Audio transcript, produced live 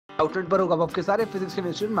Doubtnut पर होगा आपके सारे फिजिक्स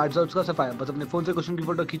केमिस्ट्री मैथ्स डाउट्स का सफाया। बस अपने फोन से क्वेश्चन की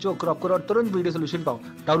फोटो खींचो, क्रॉप करो और तुरंत वीडियो सोल्यूशन पाओ।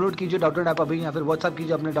 डाउनलोड कीजिए डाउटनेट ऐप अभी या फिर व्हाट्सएप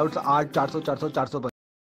कीजिए अपने डाउट्स 8 400 400 400 पर।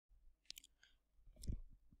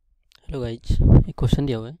 हेलो गाइज, एक क्वेश्चन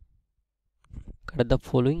दिया हुआ है। Cut the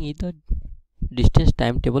following is the distance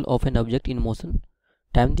time table of an object in motion.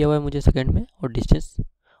 Time दिया हुआ है मुझे सेकंड में और डिस्टेंस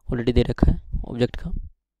ऑलरेडी दे रखा है ऑब्जेक्ट का।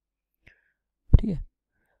 ठीक है,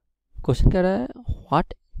 क्वेश्चन कह रहा है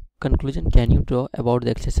what conclusion can you draw about the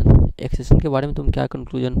accession. Accession के बारे में तुम क्या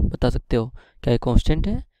कंक्लूजन बता सकते हो? क्या ये कांस्टेंट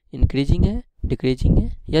है, इंक्रीजिंग है, डिक्रीजिंग है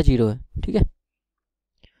या जीरो है? ठीक है,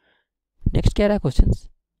 नेक्स्ट कह रहा है question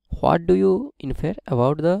what do you इन्फेयर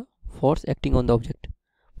about the force acting on the object.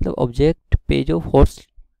 मतलब ऑब्जेक्ट पे जो फोर्स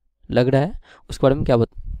लग रहा है उसके बारे में क्या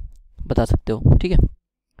बता सकते हो? ठीक है,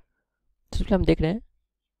 सबसे पहले हम देख रहे हैं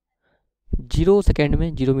 0 सेकेंड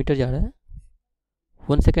में 0 मीटर जा रहा है,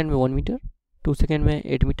 1 सेकेंड में 1 मीटर, 2 सेकेंड में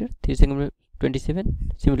 8 मीटर, 3 सेकेंड में 27,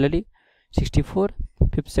 सिमिलरली 64,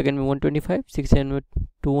 5th सेकेंड में 125, 6 सेकेंड में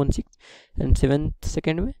 216 एंड 7th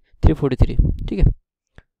सेकेंड में 343। ठीक है,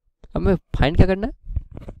 अब हमें फाइंड क्या करना है?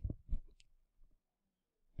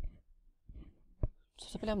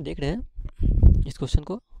 सबसे पहले हम देख रहे हैं इस क्वेश्चन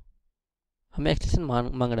को, हमें एक्सेलेरेशन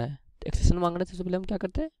मांग रहा है। तो एक्सेलेरेशन मांग रहा है, सबसे पहले हम क्या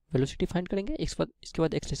करते हैं? वेलोसिटी फाइंड करेंगे, इसके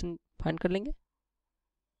बाद एक्सेलेरेशन फाइंड कर लेंगे।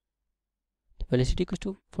 तो वेलोसिटी का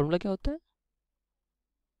फॉर्मूला क्या होता है?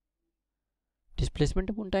 डिस्प्लेसमेंट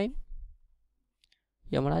अपॉन टाइम,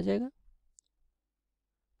 ये हमारा आ जाएगा।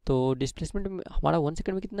 तो डिस्प्लेसमेंट में हमारा 1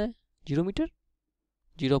 सेकेंड में कितना है? 0 मीटर,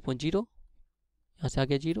 0/0, यहाँ से आ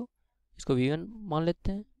गया 0, इसको v1 मान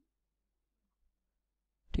लेते हैं।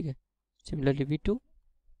 ठीक है, सिमिलरली v2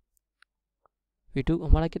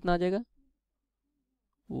 हमारा कितना आ जाएगा?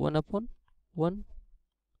 1/1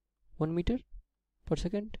 मीटर पर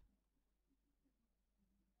सेकेंड।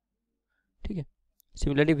 ठीक है,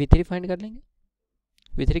 सिमिलरली v3 फाइंड कर लेंगे।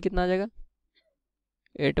 v3 कितना आ जाएगा?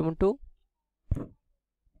 8/2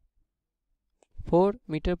 4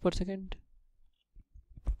 मीटर पर सेकेंड।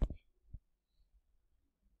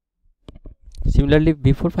 सिमिलरली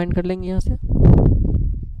v4 फाइंड कर लेंगे यहाँ से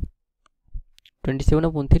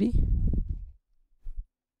 27/3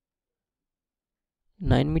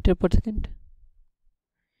 9 मीटर पर सेकेंड।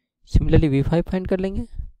 सिमिलरली v5 फाइंड कर लेंगे।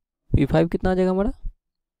 v5 कितना आ जाएगा हमारा?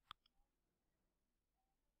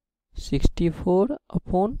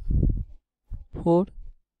 64/4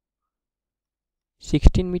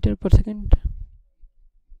 16 मीटर पर सेकेंड।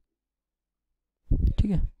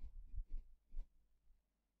 ठीक है,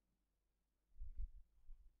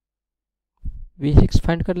 v6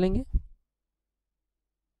 फाइंड कर लेंगे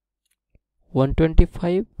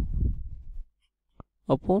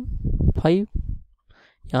 125/5,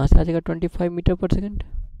 यहाँ से आ जाएगा 25 मीटर पर सेकेंड।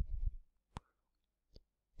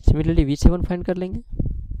 सिमिलरली v7 फाइंड कर लेंगे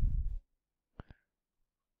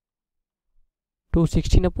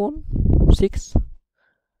 216/6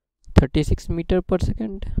 36 मीटर पर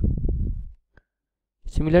सेकेंड।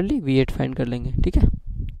 सिमिलरली v8 फाइंड कर लेंगे। ठीक है,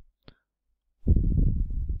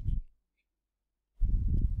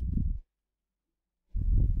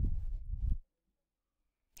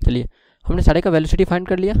 चलिए हमने सारे का वेलोसिटी फाइंड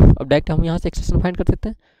कर लिया। अब डायरेक्ट हम यहाँ से एक्सेलेरेशन फाइंड कर सकते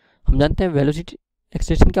हैं। हम जानते हैं वेलोसिटी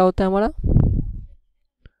एक्सेलेरेशन क्या होता है हमारा?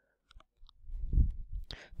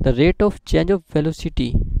 The rate of change of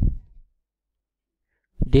velocity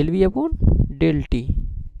del we upon del T.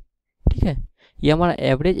 ठीक है, ये हमारा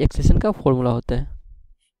एवरेज एक्सेलेरेशन का फॉर्मूला होता है।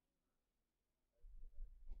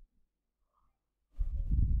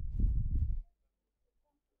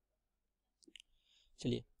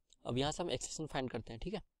 चलिए अब यहाँ से हम एक्सेलेरेशन फाइंड करते हैं।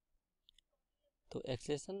 ठीक है, तो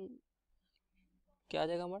एक्सेलेरेशन क्या आ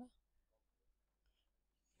जाएगा हमारा?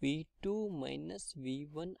 v2 minus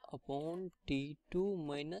v1 upon t2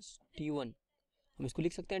 minus t1। हम इसको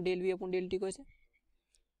लिख सकते हैं del we upon del T को ऐसे।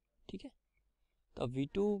 ठीक है, तो अब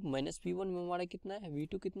v2 माइनस v1 में हमारा कितना है?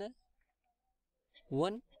 v2 कितना है?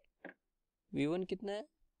 1, v1 कितना है?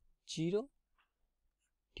 0,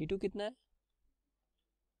 t2 कितना है?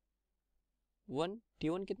 1,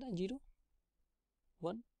 t1 कितना है? 0,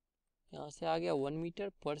 1, यहाँ से आ गया 1 मीटर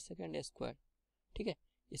पर सेकेंड स्क्वायर। ठीक है,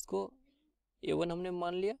 इसको a1 हमने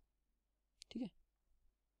मान लिया। ठीक है,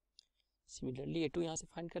 सिमिलरली a2 यहाँ से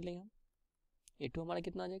फाइंड कर लेंगे हम। a2 हमारा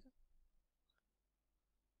कितना आ जाएगा?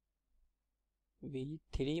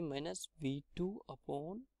 v3 minus v2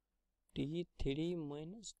 upon t3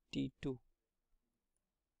 minus t2।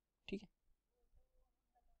 ठीक है,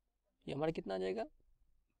 ये हमारा कितना आ जाएगा?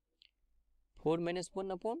 4 minus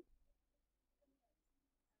 1 upon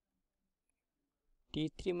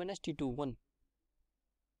t3 minus t2 1।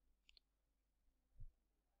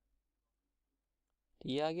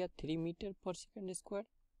 ये आ गया 3 मीटर पर second square.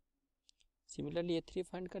 Similarly A3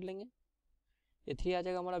 find कर लेंगे। A3 आ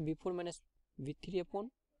जाएगा हमारा V4 minus V3 upon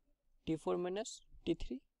T4 minus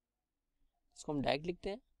T3। इसको हम डायरेक्ट लिखते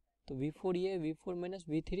हैं, तो V4 ये V4 minus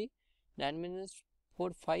V3, 9 minus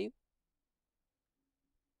 4 5,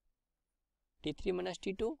 T3 minus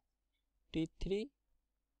T2, T3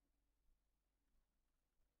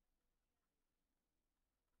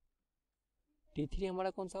 T3 हमारा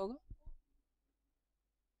कौन सा होगा,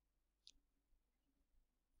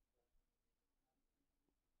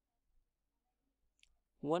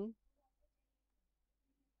 1,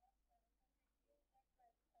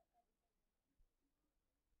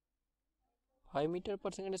 5 मीटर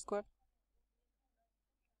पर सेकेंड स्क्वायर।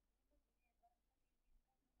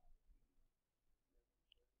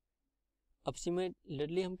 अब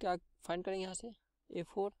सिमिलरली हम क्या फाइंड करेंगे यहाँ से,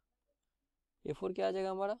 A4 क्या आ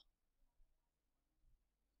जाएगा हमारा,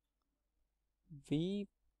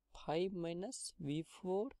 V5 minus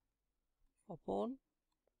V4 upon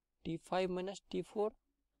T5 minus T4।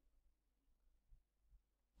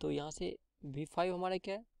 तो यहाँ से V5 हमारा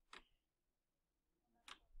क्या है,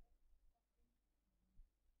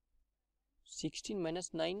 16 minus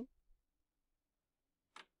 9,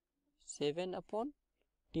 7 upon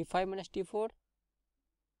T5 minus T4,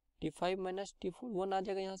 T5 minus T4 1 आ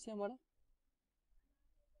जाएगा यहाँ से हमारा,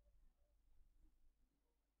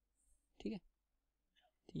 ठीक है।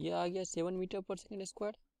 तो ये आ गया 7 मीटर पर सेकेंड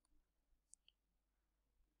स्क्वायर।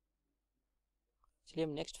 चलिए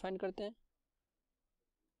हम नेक्स्ट फाइंड करते हैं,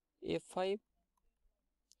 A5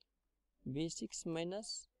 V6 minus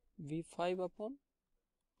V5 upon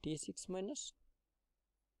T6 minus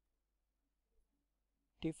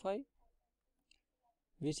T5।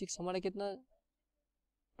 V6 हमारा कितना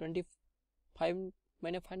 25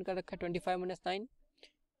 मैंने फाइंड कर रखा है, 25 माइनस 9,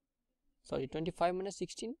 सॉरी 25 माइनस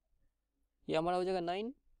 16, ये हमारा हो जाएगा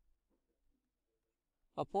 9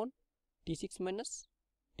 upon T6 minus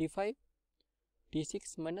T5,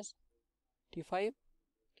 T6 minus T5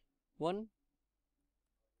 1,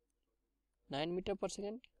 9 metre पर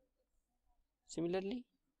सेकेंड। सिमिलरली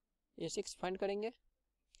A6 फाइंड करेंगे,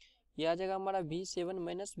 ये आ जाएगा हमारा V7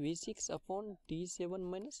 minus V6 upon T7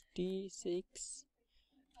 minus T6।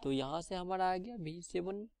 तो यहाँ से हमारा आ गया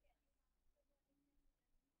V7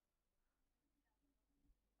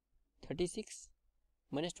 36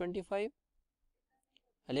 minus 25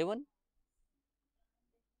 11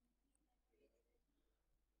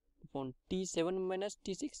 upon T7 minus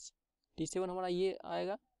T6, T7 हमारा ये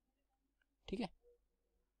आएगा, ठीक है,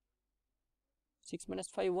 6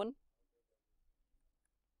 माइनस 5 1,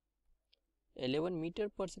 11 मीटर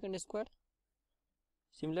पर second square.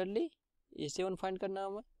 Similarly A7 find करना है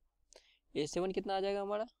हमें, A7 कितना आ जाएगा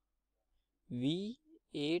हमारा,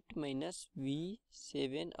 V8 minus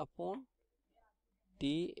V7 upon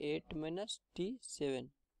T8 minus T7,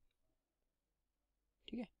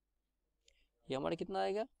 ठीक है। ये हमारा कितना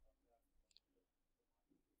आएगा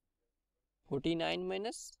 49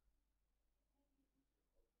 माइनस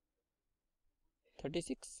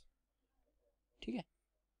 36, ठीक है।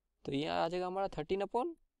 तो ये आ जाएगा हमारा 13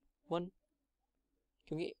 अपॉन 1,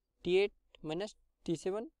 क्योंकि T8 माइनस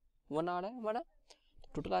T7 1 आ रहा है हमारा, तो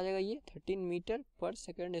टोटल आ जाएगा ये 13 मीटर पर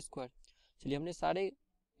सेकेंड स्क्वायर। चलिए हमने सारे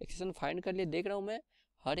एक्सेशन फाइंड कर लिए। देख रहा हूँ मैं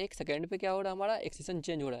हर एक सेकेंड पे क्या हो रहा है, हमारा एक्सेशन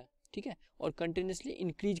चेंज हो रहा है, ठीक है, और कंटिन्यूसली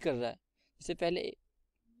इंक्रीज कर रहा है। जैसे पहले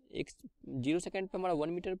एक 0 सेकेंड पे हमारा 1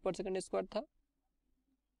 मीटर पर सेकेंड स्क्वायर था,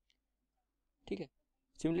 ठीक है।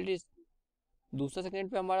 सिमिलरली दूसरा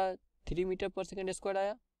सेकेंड पे हमारा 3 मीटर पर सेकेंड स्क्वायर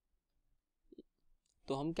आया।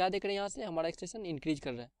 तो हम क्या देख रहे हैं, यहाँ से हमारा एक्सटेंशन इंक्रीज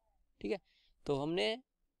कर रहा है, ठीक है। तो हमने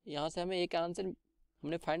यहाँ से हमें एक आंसर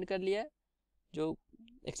हमने फाइंड कर लिया है, जो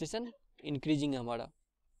एक्सटेंशन इंक्रीजिंग है हमारा,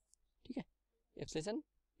 ठीक है, एक्सटेंशन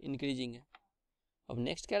इंक्रीजिंग है। अब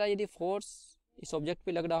नेक्स्ट कह रहा है यदि फोर्स इस ऑब्जेक्ट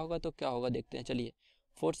पे लग रहा होगा तो क्या होगा, देखते हैं। चलिए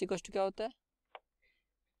फोर्स इक्वल टू क्या होता है,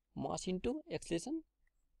 मास इनटू एक्सलेशन।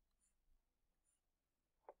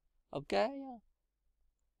 अब क्या है, यहाँ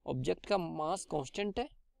ऑब्जेक्ट का मास कांस्टेंट है,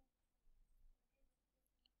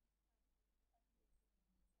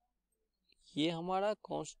 ये हमारा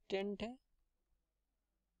कांस्टेंट है,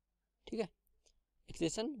 ठीक है।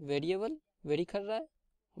 एक्सलेशन वेरिएबल वेरी कर रहा है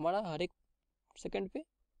हमारा हर एक सेकंड पे,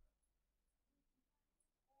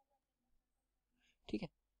 ठीक है।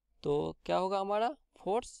 तो क्या होगा, हमारा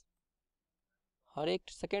फोर्स हर एक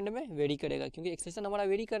सेकंड में वेरी करेगा, क्योंकि एक्सलेशन हमारा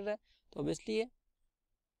वेरी कर रहा है। तो ऑब्वियसली ये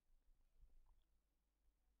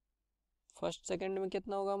फर्स्ट सेकंड में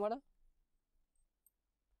कितना होगा हमारा,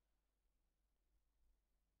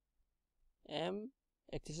 m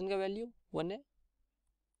एक्सलेशन का वैल्यू 1 है,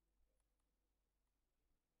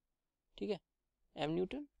 ठीक है, m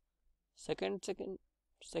न्यूटन।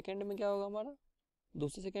 सेकंड में क्या होगा हमारा,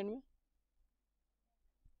 दूसरे सेकंड में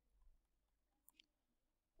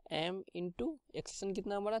m इंटू एक्सेलेरेशन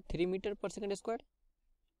कितना हमारा 3 मीटर पर सेकेंड स्क्वायर,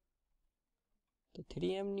 तो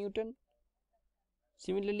 3m न्यूटन।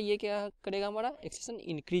 सिमिलरली ये क्या करेगा, हमारा एक्सेलेरेशन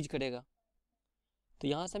इंक्रीज करेगा। तो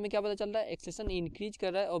यहाँ से हमें क्या पता चल रहा है, एक्सेलेरेशन इंक्रीज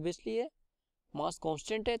कर रहा है, ऑब्वियसली ये मास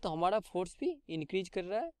कांस्टेंट है, तो हमारा फोर्स भी इंक्रीज कर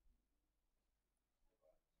रहा है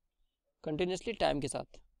कंटिन्यूसली टाइम के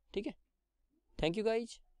साथ। ठीक है, थैंक यू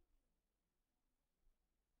गाइज।